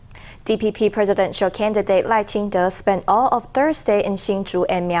DPP presidential candidate Lai Ching-te spent all of Thursday in Hsinchu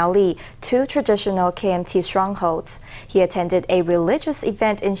and Miaoli, two traditional KMT strongholds. He attended a religious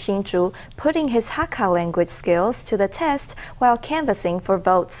event in Hsinchu, putting his Hakka language skills to the test while canvassing for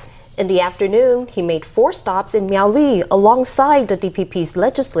votes. In the afternoon, he made 4 stops in Miaoli alongside the DPP's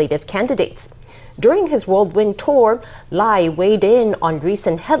legislative candidates. During his whirlwind tour, Lai weighed in on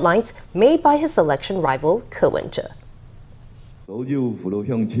recent headlines made by his election rival Ko Wen-je. 所有父老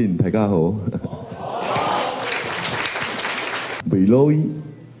鄉親大家好，為來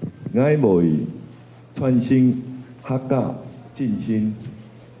愛為傳承客家精神，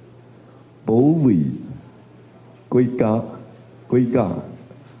保衛國家，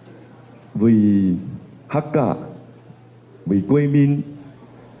為客家為國民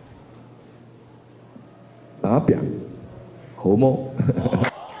打拼，好麼？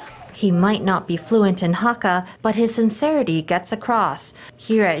 He might not be fluent in Hakka, but his sincerity gets across.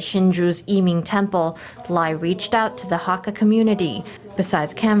 Here at Hsinchu's Yiming Temple, Lai reached out to the Hakka community.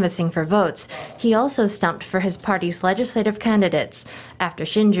 Besides canvassing for votes, he also stumped for his party's legislative candidates. After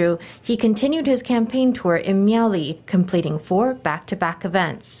Hsinchu, he continued his campaign tour in Miaoli, completing 4 back-to-back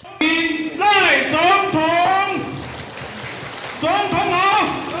events.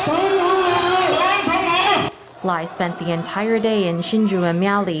 Lai spent the entire day in Hsinchu and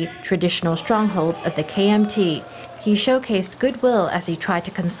Miaoli, traditional strongholds of the KMT. He showcased goodwill as he tried to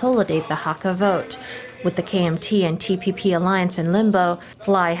consolidate the Hakka vote. With the KMT and TPP alliance in limbo,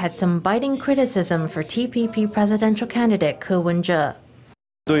 Lai had some biting criticism for TPP presidential candidate Ko Wen-je.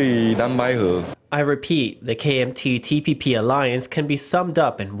 I repeat, the KMT-TPP alliance can be summed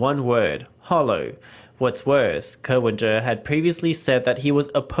up in one word: hollow. What's worse, Ko Wen-je had previously said that he was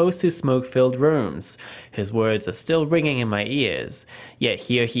opposed to smoke-filled rooms. His words are still ringing in my ears. Yet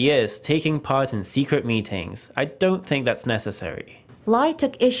here he is, taking part in secret meetings. I don't think that's necessary. Lai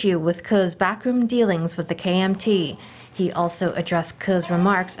took issue with Ko's backroom dealings with the KMT. He also addressed Ko's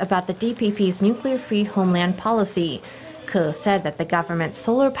remarks about the DPP's nuclear-free homeland policy. Ko said that the government's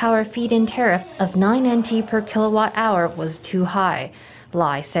solar power feed-in tariff of 9 NT per kilowatt-hour was too high.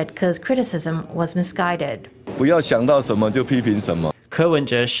 Lai said Ko's criticism was misguided. Ko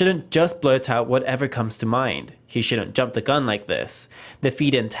Wen-je shouldn't just blurt out whatever comes to mind. He shouldn't jump the gun like this. The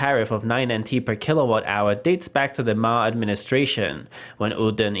feed-in tariff of 9 NT per kilowatt-hour dates back to the Mao administration. When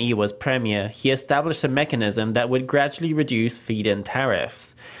Woo Den-yi was premier, he established a mechanism that would gradually reduce feed-in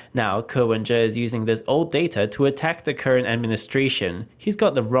tariffs. Now, Ko Wen-je is using this old data to attack the current administration. He's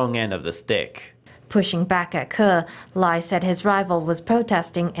got the wrong end of the stick. Pushing back at Ko, Lai said his rival was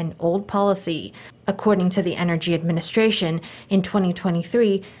protesting an old policy. According to the Energy Administration, in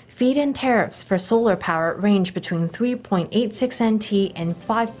 2023, feed-in tariffs for solar power range between 3.86 NT and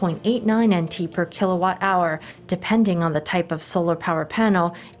 5.89 NT per kilowatt-hour, depending on the type of solar power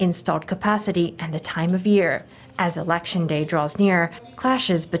panel, installed capacity, and the time of year. As Election Day draws near,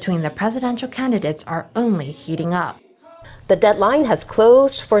 clashes between the presidential candidates are only heating up. The deadline has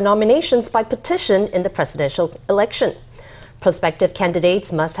closed for nominations by petition in the presidential election. Prospective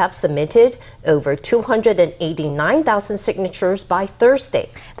candidates must have submitted over 289,000 signatures by Thursday.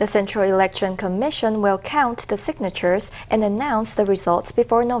 The Central Election Commission will count the signatures and announce the results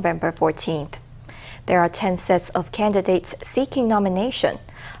before November 14th. There are 10 sets of candidates seeking nomination.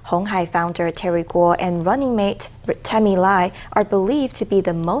 Hong Hai founder Terry Guo and running mate Tammy Lai are believed to be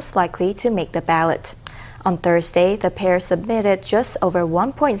the most likely to make the ballot. On Thursday, the pair submitted just over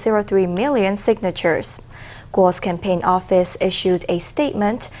 1.03 million signatures. Guo's campaign office issued a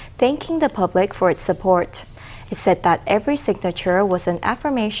statement thanking the public for its support. It said that every signature was an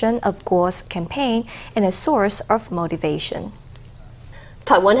affirmation of Guo's campaign and a source of motivation.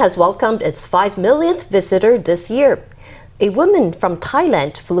 Taiwan has welcomed its 5 millionth visitor this year. A woman from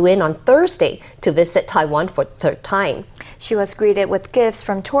Thailand flew in on Thursday to visit Taiwan for the 3rd time. She was greeted with gifts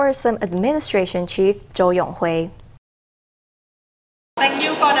from Tourism Administration Chief Zhou Yonghui. Thank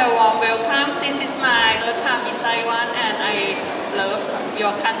you for the warm welcome. This is my 3rd time in Taiwan and I love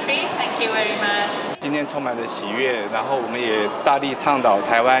your country. Thank you very much. 今天充满了喜悦，然后我们也大力倡导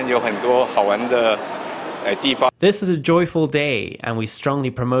台湾有很多好玩的地方。 This is a joyful day, and we strongly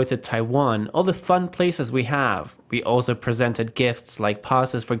promoted Taiwan, all the fun places we have. We also presented gifts like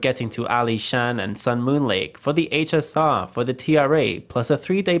passes for getting to Ali Shan and Sun Moon Lake, for the HSR, for the TRA, plus a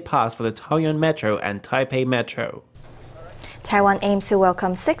 3-day pass for the Taoyuan Metro and Taipei Metro. Taiwan aims to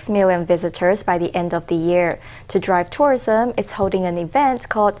welcome 6 million visitors by the end of the year. To drive tourism, it's holding an event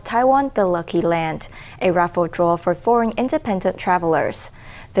called Taiwan the Lucky Land, a raffle draw for foreign independent travelers.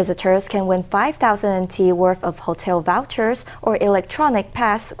 Visitors can win 5,000 NT worth of hotel vouchers or electronic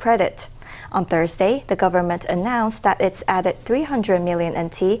pass credit. On Thursday, the government announced that it's added 300 million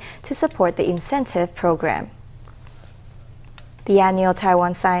NT to support the incentive program. The annual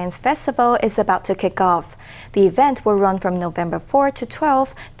Taiwan Science Festival is about to kick off. The event will run from November 4 to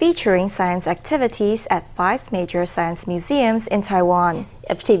 12, featuring science activities at 5 major science museums in Taiwan.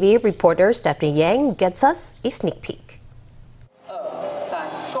 FTV reporter Stephanie Yang gets us a sneak peek.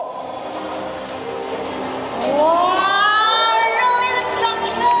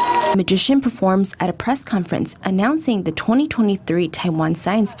 A magician performs at a press conference announcing the 2023 Taiwan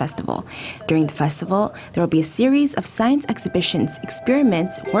Science Festival. During the festival, there will be a series of science exhibitions,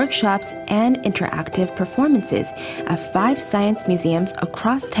 experiments, workshops, and interactive performances at 5 science museums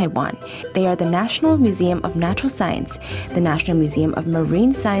across Taiwan. They are the National Museum of Natural Science, the National Museum of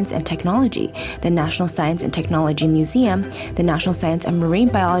Marine Science and Technology, the National Science and Technology Museum, the National Science and Marine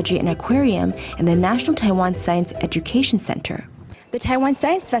Biology and Aquarium, and the National Taiwan Science Education Center. The Taiwan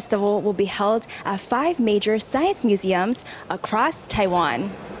Science Festival will be held at 5 major science museums across Taiwan.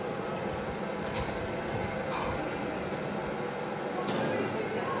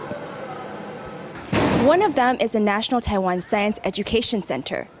 One of them is the National Taiwan Science Education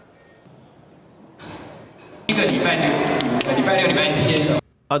Center.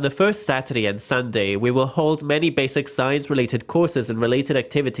 On the first Saturday and Sunday, we will hold many basic science-related courses and related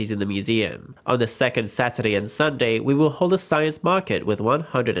activities in the museum. On the second Saturday and Sunday, we will hold a science market with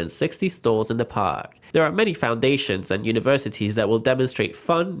 160 stalls in the park. There are many foundations and universities that will demonstrate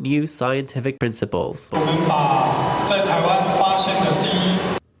fun, new scientific principles.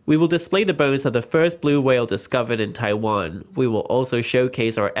 We will display the bones of the first blue whale discovered in Taiwan. We will also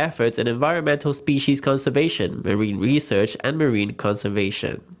showcase our efforts in environmental species conservation, marine research, and marine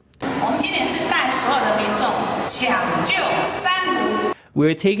conservation.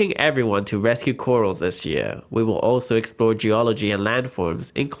 We're taking everyone to rescue corals this year. We will also explore geology and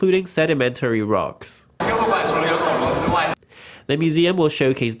landforms, including sedimentary rocks. The museum will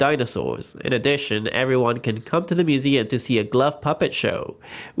showcase dinosaurs. In addition, everyone can come to the museum to see a glove puppet show.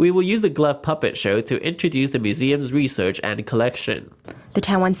 We will use the glove puppet show to introduce the museum's research and collection. The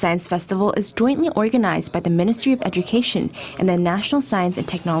Taiwan Science Festival is jointly organized by the Ministry of Education and the National Science and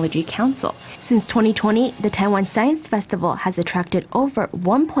Technology Council. Since 2020, the Taiwan Science Festival has attracted over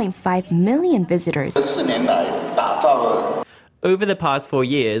 1.5 million visitors. Over the past 4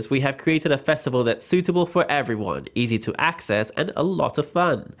 years, we have created a festival that's suitable for everyone, easy to access, and a lot of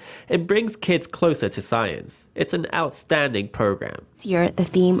fun. It brings kids closer to science. It's an outstanding program. This year, the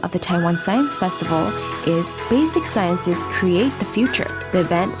theme of the Taiwan Science Festival is Basic Sciences Create the Future. The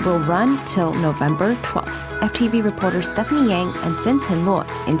event will run till November 12th. FTV reporter Stephanie Yang and Zhen Chenluo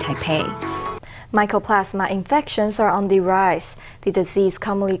in Taipei. Mycoplasma infections are on the rise. The disease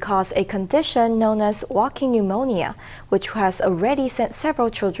commonly causes a condition known as walking pneumonia, which has already sent several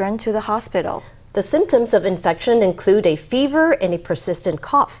children to the hospital. The symptoms of infection include a fever and a persistent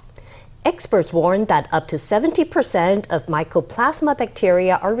cough. Experts warn that up to 70% of Mycoplasma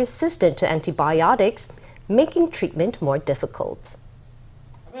bacteria are resistant to antibiotics, making treatment more difficult.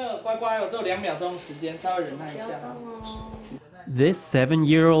 This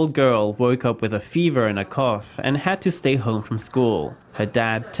 7-year-old girl woke up with a fever and a cough and had to stay home from school. Her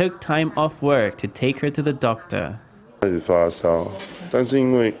dad took time off work to take her to the doctor.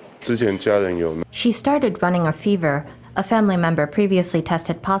 She started running a fever. A family member previously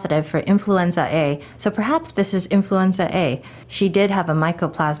tested positive for influenza A, so perhaps this is influenza A. She did have a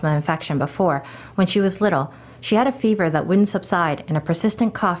mycoplasma infection before. When she was little, she had a fever that wouldn't subside and a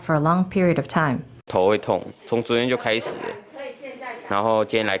persistent cough for a long period of time.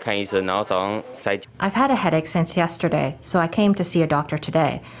 I've had a headache since yesterday, so I came to see a doctor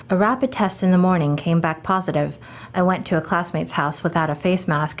today. A rapid test in the morning came back positive. I went to a classmate's house without a face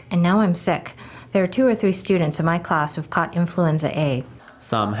mask, and now I'm sick. There are 2 or 3 students in my class who've caught influenza A.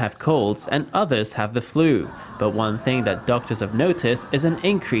 Some have colds and others have the flu. But one thing that doctors have noticed is an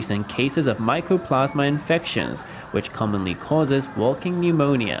increase in cases of mycoplasma infections, which commonly causes walking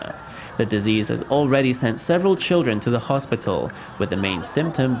pneumonia. The disease has already sent several children to the hospital, with the main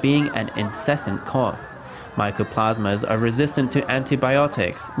symptom being an incessant cough. Mycoplasmas are resistant to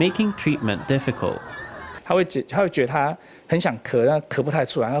antibiotics, making treatment difficult.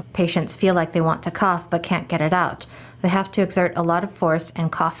 Patients feel like they want to cough but can't get it out. They have to exert a lot of force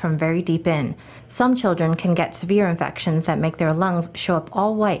and cough from very deep in. Some children can get severe infections that make their lungs show up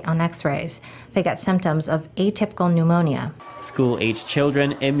all white on x-rays. They get symptoms of atypical pneumonia. School-aged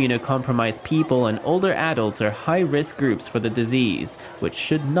children, immunocompromised people, and older adults are high-risk groups for the disease, which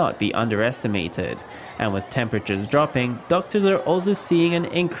should not be underestimated. And with temperatures dropping, doctors are also seeing an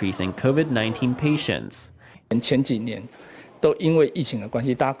increase in COVID-19 patients. Over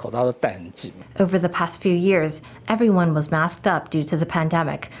the past few years, everyone was masked up due to the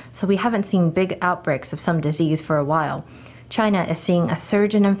pandemic, so we haven't seen big outbreaks of some disease for a while. China is seeing a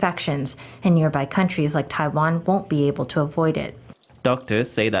surge in infections, and nearby countries like Taiwan won't be able to avoid it. Doctors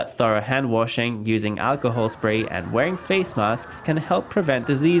say that thorough hand washing, using alcohol spray, and wearing face masks can help prevent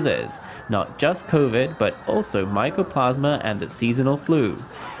diseases, not just COVID, but also mycoplasma and the seasonal flu.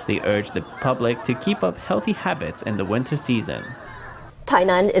 They urge the public to keep up healthy habits in the winter season.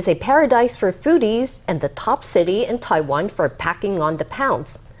 Tainan is a paradise for foodies and the top city in Taiwan for packing on the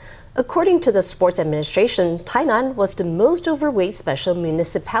pounds. According to the Sports Administration, Tainan was the most overweight special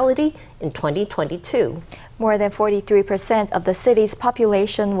municipality in 2022. More than 43% of the city's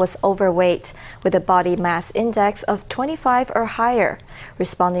population was overweight, with a body mass index of 25 or higher.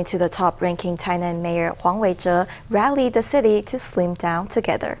 Responding to the top-ranking Tainan Mayor Huang Weizhe rallied the city to slim down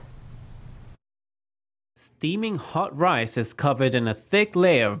together. Steaming hot rice is covered in a thick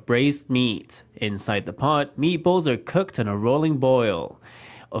layer of braised meat. Inside the pot, meatballs are cooked in a rolling boil.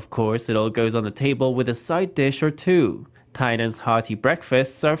 Of course, it all goes on the table with a side dish or two. Tainan's hearty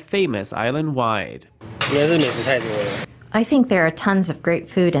breakfasts are famous island-wide. I think there are tons of great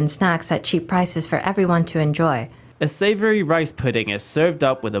food and snacks at cheap prices for everyone to enjoy. A savory rice pudding is served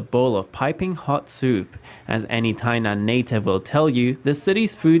up with a bowl of piping hot soup. As any Tainan native will tell you, the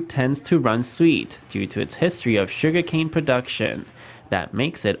city's food tends to run sweet due to its history of sugarcane production. That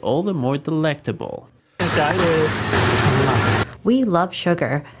makes it all the more delectable. We love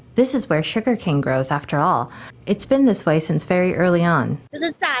sugar. This is where sugarcane grows, after all. It's been this way since very early on.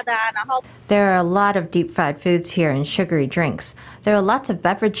 There are a lot of deep-fried foods here and sugary drinks. There are lots of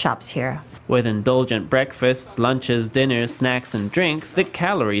beverage shops here. With indulgent breakfasts, lunches, dinners, snacks, and drinks, the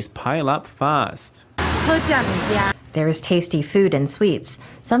calories pile up fast. There is tasty food and sweets.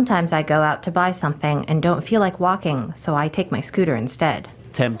 Sometimes I go out to buy something and don't feel like walking, so I take my scooter instead.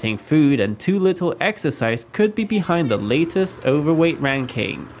 Tempting food and too little exercise could be behind the latest overweight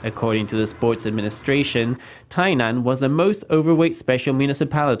ranking. According to the Sports Administration, Tainan was the most overweight special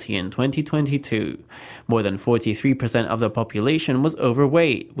municipality in 2022. More than 43% of the population was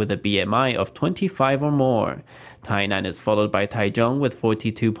overweight, with a BMI of 25 or more. Tainan is followed by Taichung with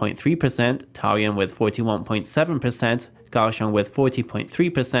 42.3%, Taoyuan with 41.7%, Kaohsiung with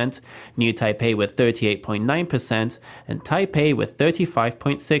 40.3%, New Taipei with 38.9%, and Taipei with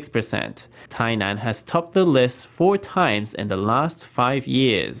 35.6%. Tainan has topped the list 4 times in the last 5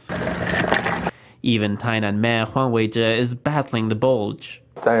 years. Even Tainan Mayor Huang Weizhe is battling the bulge.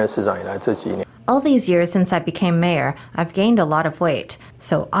 All these years since I became mayor, I've gained a lot of weight.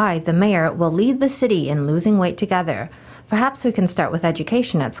 So I, the mayor, will lead the city in losing weight together. Perhaps we can start with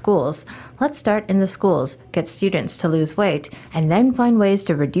education at schools. Let's start in the schools, get students to lose weight, and then find ways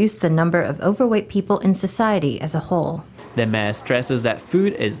to reduce the number of overweight people in society as a whole. The mayor stresses that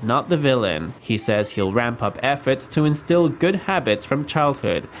food is not the villain. He says he'll ramp up efforts to instill good habits from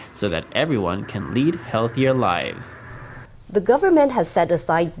childhood so that everyone can lead healthier lives. The government has set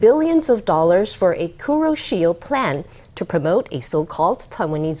aside billions of dollars for a Kuroshio plan to promote a so-called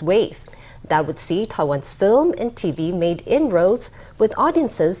Taiwanese wave that would see Taiwan's film and TV made inroads with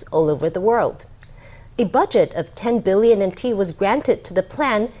audiences all over the world. A budget of 10 billion NT was granted to the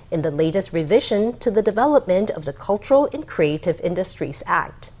plan in the latest revision to the Development of the Cultural and Creative Industries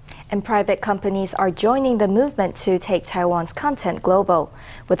Act. And private companies are joining the movement to take Taiwan's content global,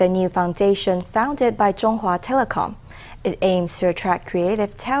 with a new foundation founded by Zhonghua Telecom. It aims to attract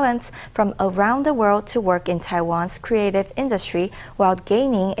creative talents from around the world to work in Taiwan's creative industry while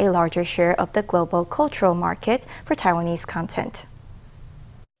gaining a larger share of the global cultural market for Taiwanese content.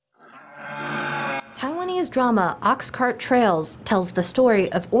 Taiwanese drama Oxcart Trails tells the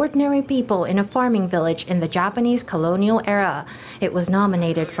story of ordinary people in a farming village in the Japanese colonial era. It was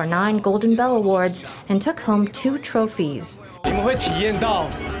nominated for 9 Golden Bell Awards and took home 2 trophies.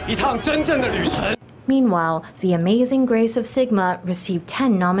 Meanwhile, The Amazing Grace of Sigma received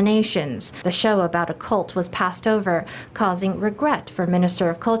 10 nominations. The show about a cult was passed over, causing regret for Minister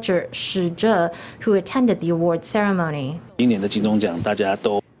of Culture Shi Zhe, who attended the awards ceremony.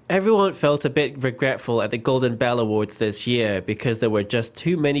 Everyone felt a bit regretful at the Golden Bell Awards this year because there were just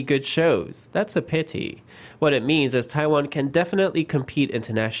too many good shows. That's a pity. What it means is Taiwan can definitely compete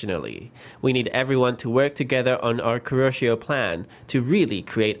internationally. We need everyone to work together on our Kuroshio plan to really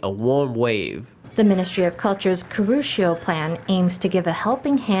create a warm wave. The Ministry of Culture's Kuroshio plan aims to give a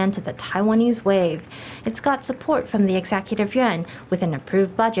helping hand to the Taiwanese wave. It's got support from the Executive Yuan with an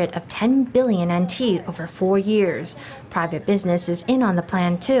approved budget of 10 billion NT over 4 years. Private business is in on the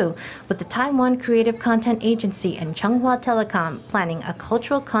plan too, with the Taiwan Creative Content Agency and Changhua Telecom planning a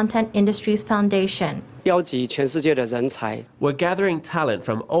cultural content industries foundation. We're gathering talent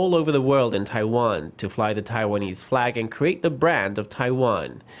from all over the world in Taiwan to fly the Taiwanese flag and create the brand of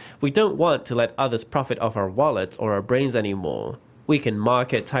Taiwan. We don't want to let others profit off our wallets or our brains anymore. We can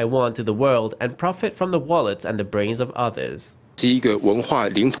market Taiwan to the world and profit from the wallets and the brains of others.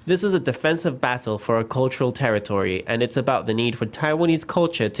 This is a defensive battle for a cultural territory, and it's about the need for Taiwanese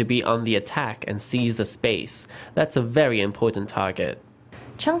culture to be on the attack and seize the space. That's a very important target.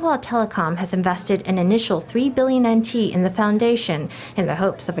 Changhua Telecom has invested an initial 3 billion NT in the foundation in the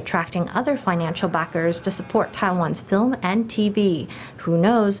hopes of attracting other financial backers to support Taiwan's film and TV. Who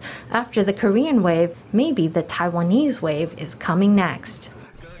knows, after the Korean wave, maybe the Taiwanese wave is coming next.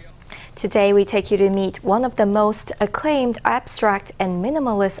 Today, we take you to meet one of the most acclaimed abstract and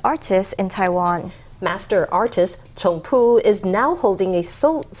minimalist artists in Taiwan. Master artist Chong Pu is now holding a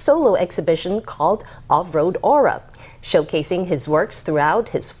solo exhibition called Off-Road Aura, showcasing his works throughout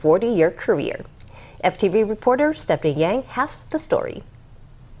his 40-year career. FTV reporter Stephanie Yang has the story.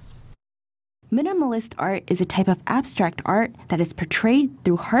 Minimalist art is a type of abstract art that is portrayed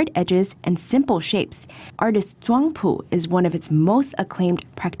through hard edges and simple shapes. Artist Chong Pu is one of its most acclaimed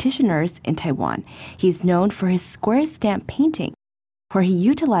practitioners in Taiwan. He is known for his square stamp painting, where he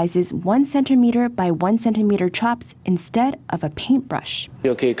utilizes 1 centimeter by 1 centimeter chops instead of a paintbrush.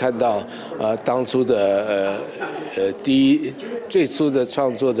 You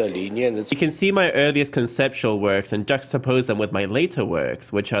can see my earliest conceptual works and juxtapose them with my later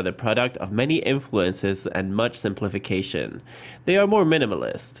works, which are the product of many influences and much simplification. They are more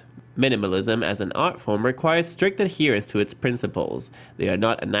minimalist. Minimalism as an art form requires strict adherence to its principles. They are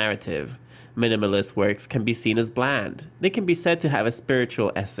not a narrative. Minimalist works can be seen as bland. They can be said to have a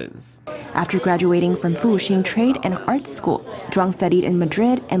spiritual essence. After graduating from Fuxing Trade and Arts School, Zhuang studied in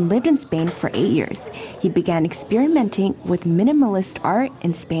Madrid and lived in Spain for 8 years. He began experimenting with minimalist art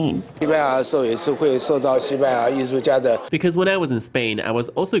in Spain. Because when I was in Spain, I was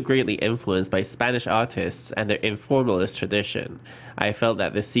also greatly influenced by Spanish artists and their informalist tradition. I felt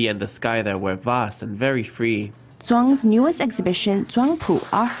that the sea and the sky there were vast and very free. Zhuang's newest exhibition, Zhuang Pu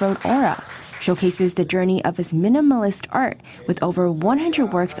Off-Road Aura, showcases the journey of his minimalist art with over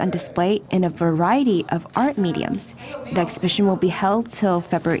 100 works on display in a variety of art mediums. The exhibition will be held till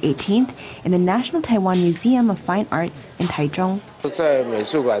February 18th in the National Taiwan Museum of Fine Arts in Taichung.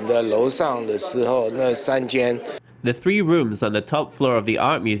 The 3 rooms on the top floor of the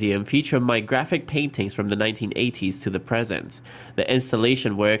art museum feature my graphic paintings from the 1980s to the present. The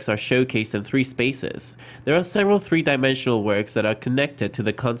installation works are showcased in 3 spaces. There are several 3-dimensional works that are connected to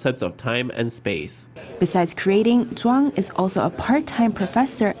the concepts of time and space. Besides creating, Zhuang is also a part-time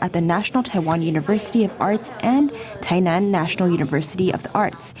professor at the National Taiwan University of Arts and Tainan National University of the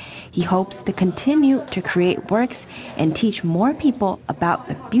Arts. He hopes to continue to create works and teach more people about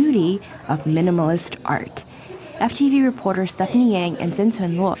the beauty of minimalist art. FTV reporter Stephanie Yang and Zhen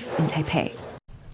Cunluo in Taipei.